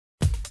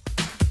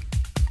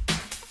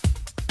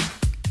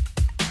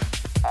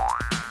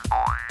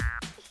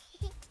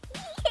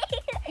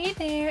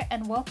there,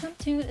 and welcome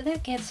to the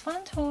Kids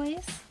Fun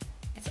Toys.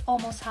 It's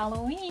almost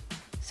Halloween,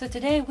 so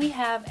today we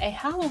have a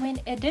Halloween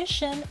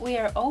edition. We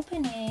are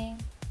opening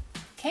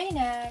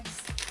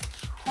Knack's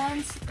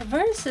Plants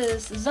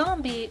vs.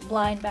 Zombie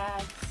blind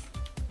bags,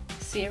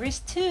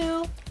 Series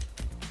 2.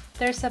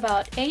 There's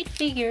about 8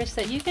 figures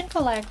that you can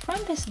collect from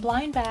these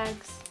blind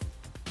bags.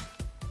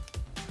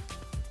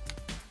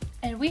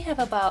 And we have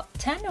about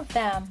 10 of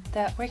them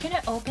that we're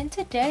gonna open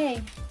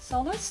today.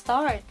 So let's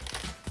start.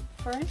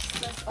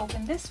 First, let's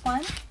open this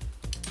one.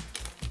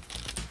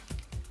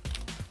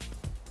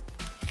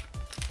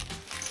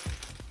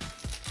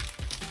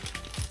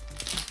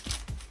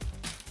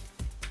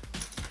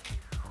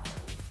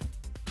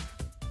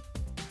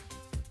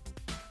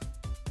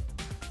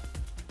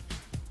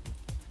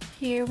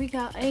 Here we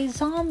got a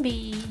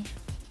zombie.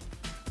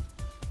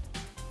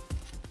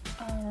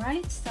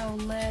 Alright, so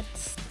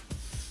let's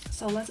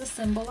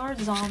assemble our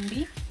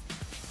zombie.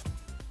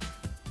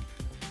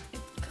 It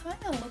kind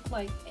of looked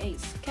like a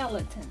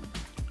skeleton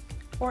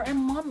or a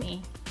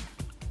mummy.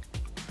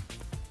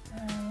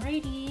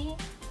 Alrighty,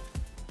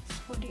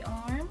 for the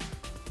arm.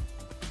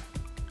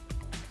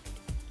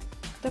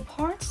 The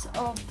parts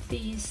of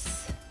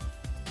these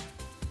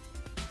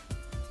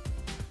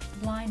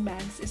blind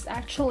bags is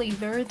actually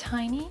very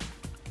tiny,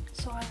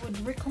 so I would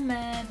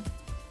recommend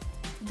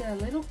the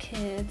little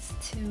kids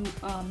to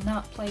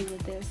not play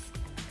with this.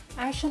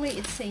 Actually,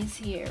 it says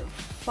here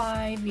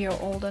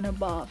 5-year-old and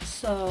above,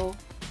 so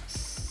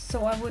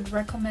I would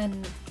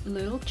recommend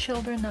little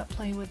children not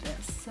play with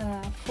this.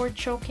 For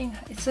choking,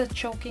 it's a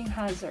choking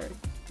hazard.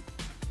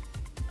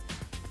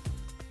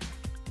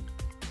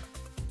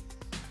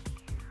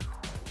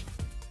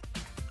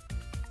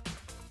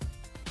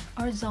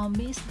 Our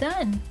zombie is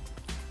done.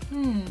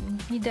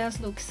 He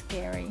does look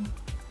scary.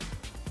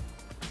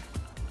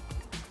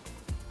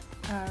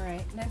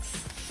 Alright,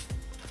 let's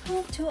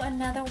move to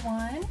another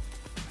one.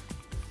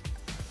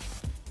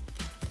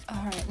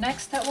 Alright,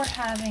 next that we're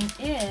having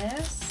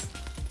is,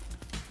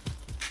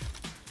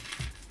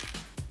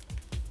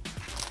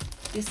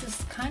 this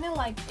is kind of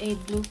like a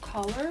blue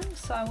color,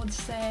 so I would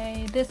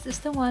say this is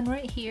the one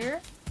right here.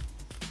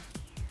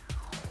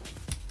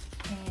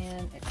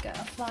 And it's got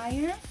a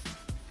flyer,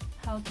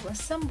 how to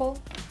assemble.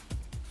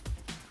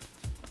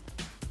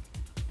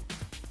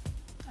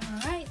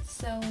 Alright,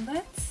 so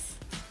let's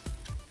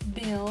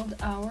build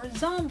our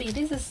zombie.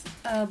 This is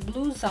a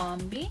blue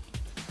zombie.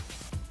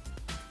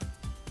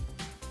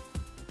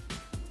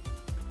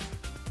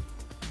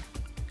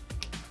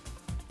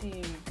 There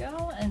you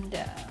go, and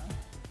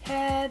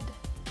head,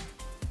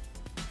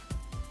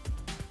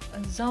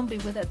 a zombie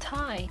with a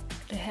tie.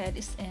 The head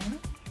is in.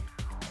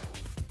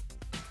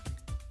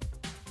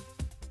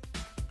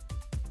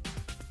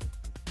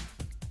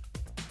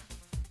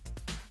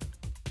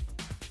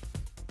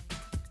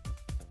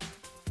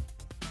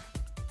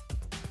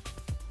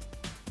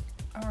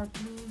 Our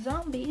blue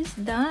zombie is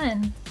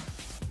done.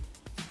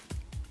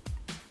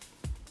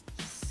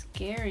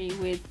 Scary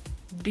with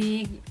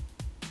big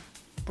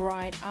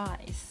bright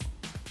eyes.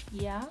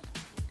 Yeah.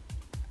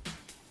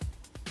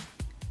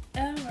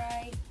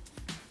 Alright,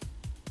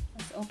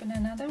 let's open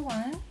another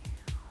one.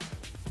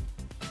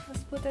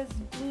 Let's put this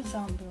blue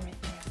zombie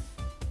right there.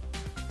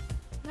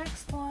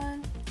 Next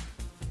one,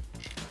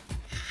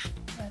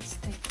 let's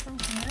take from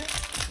here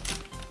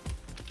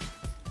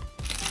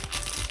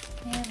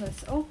and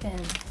let's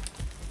open.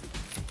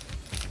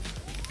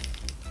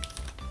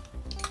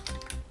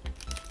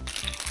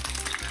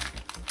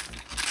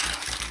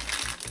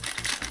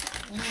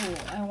 Ooh,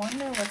 I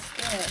wonder what's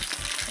this.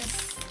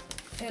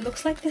 It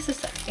looks like this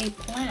is a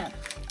plant.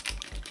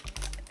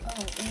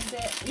 Oh, is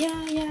it?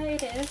 Yeah,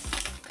 it is.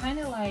 Kind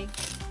of like,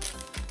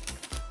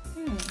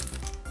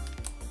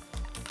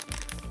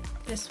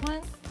 this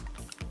one.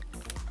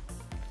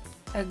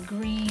 A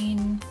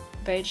green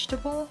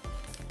vegetable.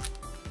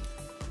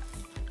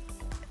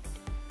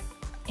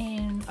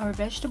 And our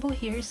vegetable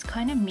here is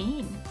kind of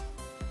mean.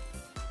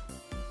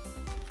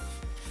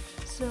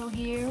 So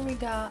here we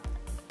got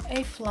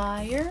a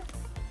flyer.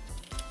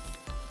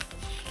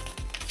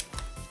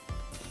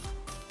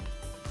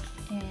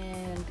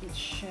 And it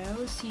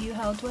shows you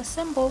how to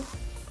assemble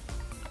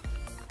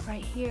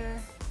right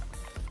here.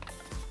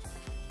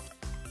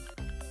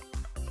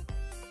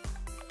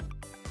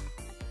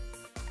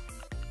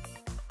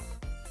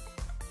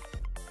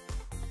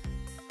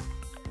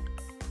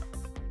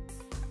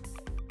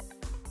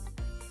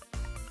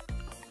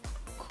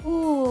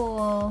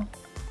 Cool,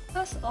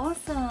 that's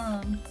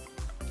awesome.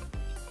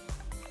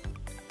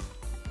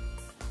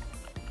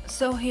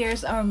 So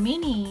here's our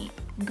mini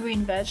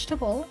green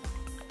vegetable.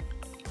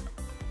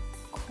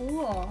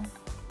 Cool.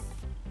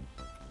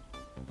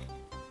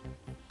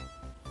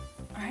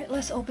 Alright,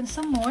 let's open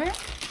some more.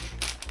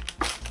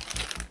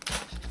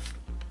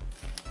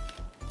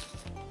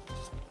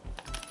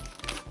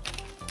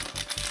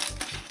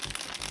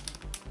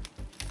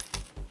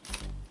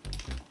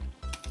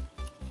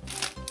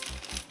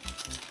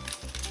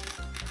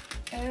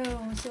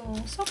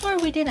 Oh, so far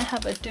we didn't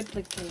have a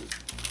duplicate.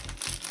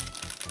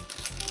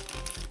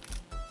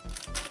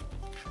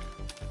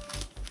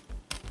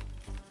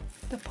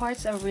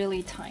 parts are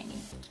really tiny.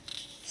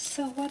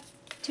 So what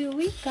do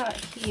we got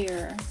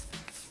here?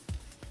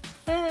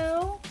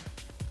 Oh,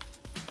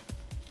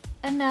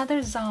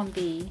 another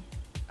zombie.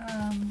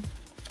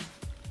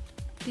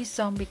 This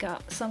zombie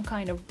got some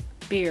kind of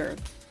beard.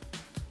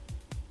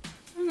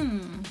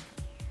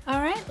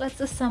 Alright, let's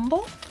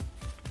assemble.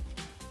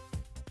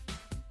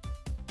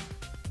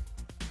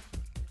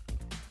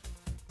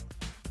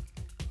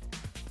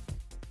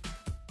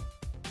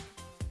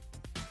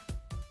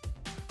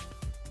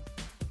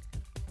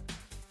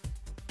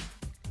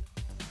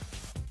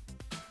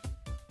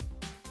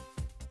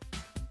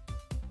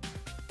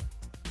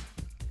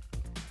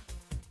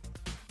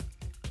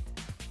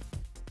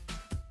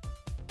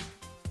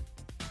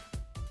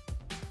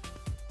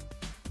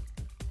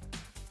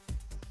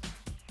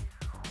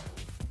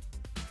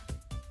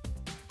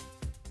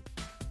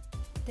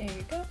 There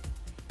you go.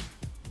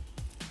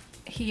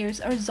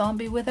 Here's our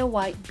zombie with a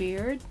white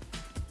beard.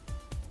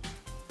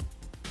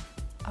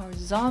 Our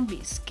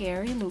zombie,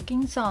 scary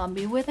looking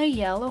zombie with a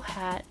yellow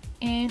hat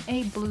and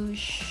a blue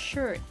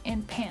shirt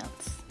and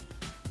pants.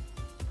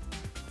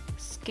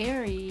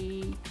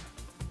 Scary.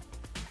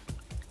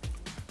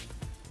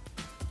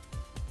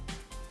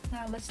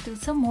 Now let's do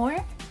some more.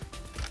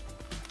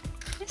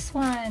 This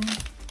one.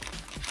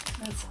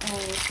 Let's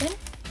open.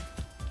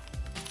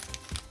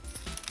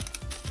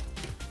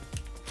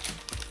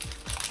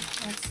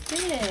 What's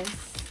this?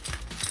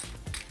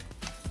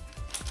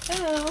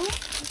 Oh,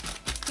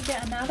 we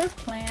get another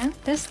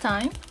plant this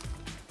time.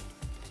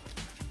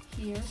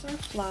 Here's our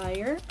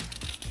flyer.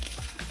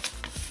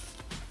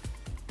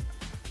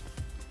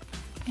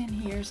 And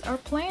here's our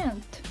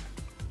plant.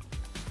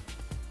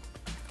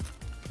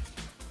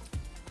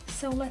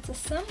 So let's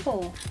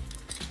assemble.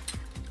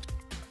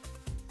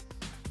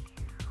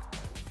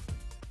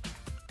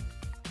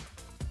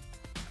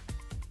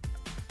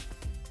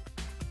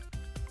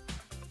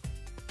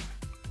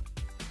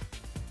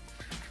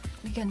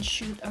 We can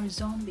shoot our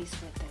zombies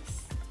with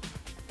this.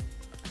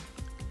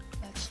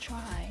 Let's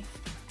try.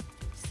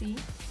 See?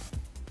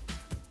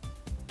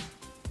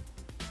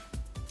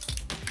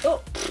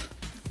 Oh!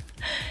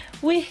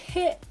 We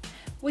hit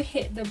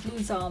the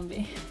blue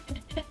zombie.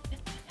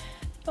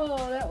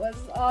 Oh, that was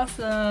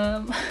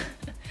awesome.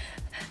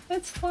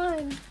 That's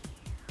fun.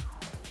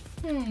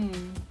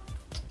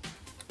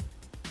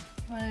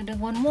 Wanna do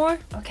one more?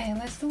 Okay,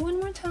 let's do one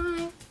more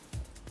time.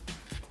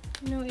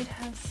 No, it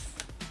has.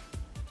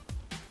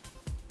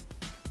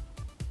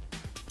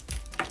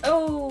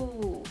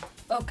 Oh,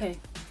 okay.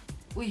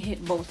 We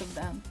hit both of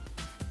them.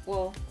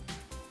 Well,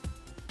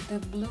 the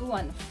blue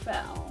one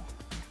fell.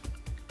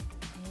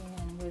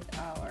 And with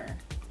our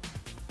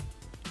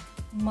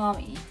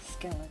mommy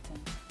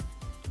skeleton.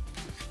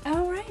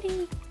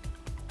 Alrighty.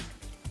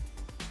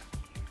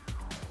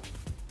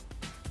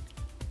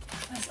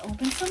 Let's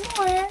open some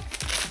more.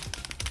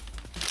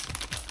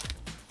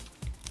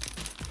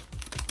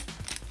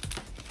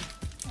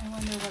 I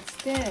wonder what's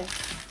this.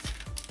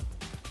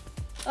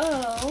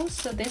 Oh,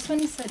 so this one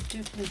is a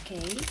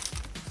duplicate.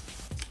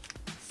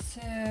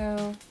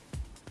 So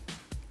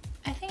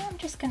I think I'm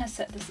just gonna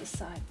set this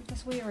aside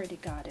because we already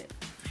got it.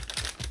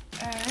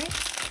 Alright,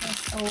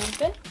 let's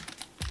open.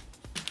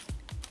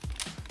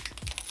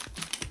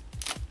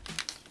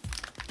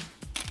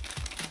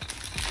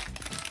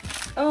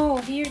 Oh,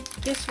 here,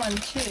 this one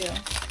too.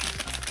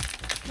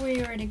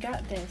 We already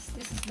got this.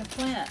 This is the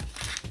plant.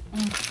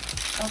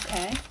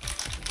 Okay.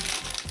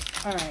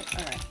 Alright,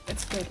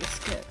 it's good, it's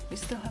good. We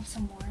still have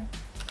some more.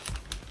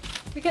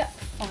 We got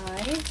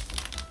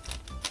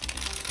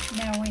 5.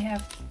 Now we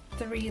have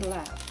 3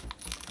 left.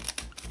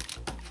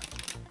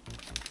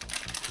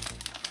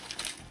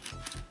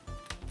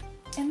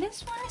 And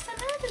this one is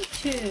another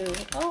 2.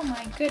 Oh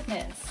my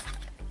goodness.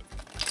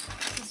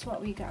 This is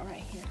what we got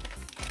right here.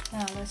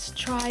 Now let's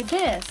try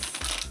this.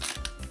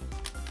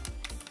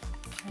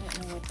 I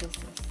don't know what this is.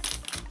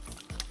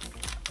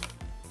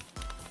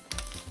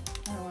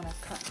 I want to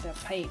cut the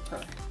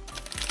paper.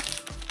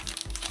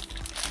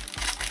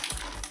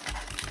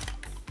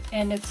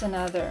 And it's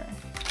another,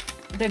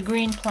 the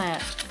green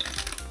plant.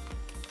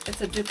 It's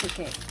a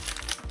duplicate.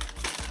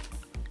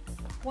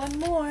 One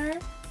more.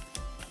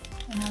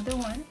 Another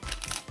one.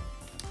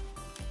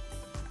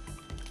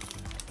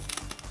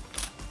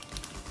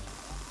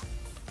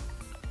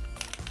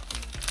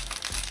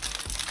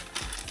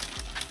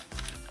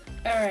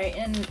 Alright,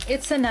 and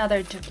it's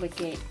another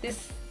duplicate.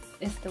 This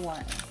is the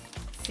one.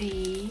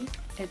 See?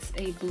 It's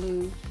a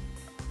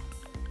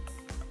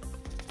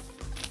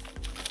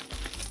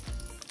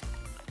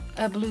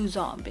blue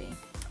zombie.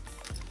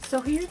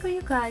 So here you go,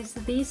 you guys.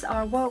 These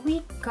are what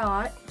we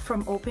got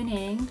from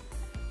opening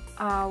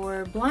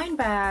our blind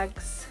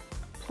bags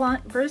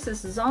Plant vs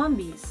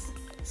Zombies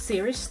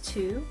series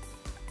 2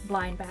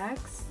 blind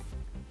bags.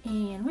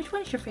 And which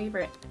one is your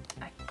favorite?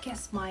 I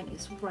guess mine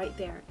is right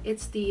there.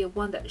 It's the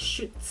one that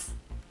shoots.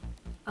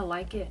 I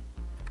like it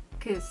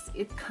because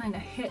it kind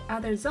of hit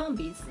other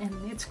zombies and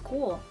it's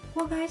cool.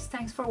 Well guys,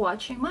 thanks for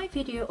watching my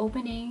video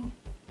opening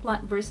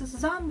Plant vs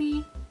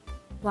Zombie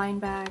blind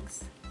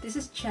bags. This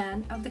is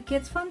Chen of the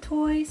Kids Fun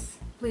Toys.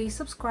 Please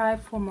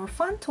subscribe for more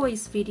fun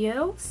toys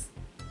videos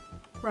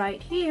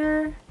right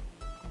here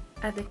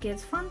at the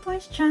Kids Fun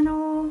Toys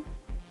channel.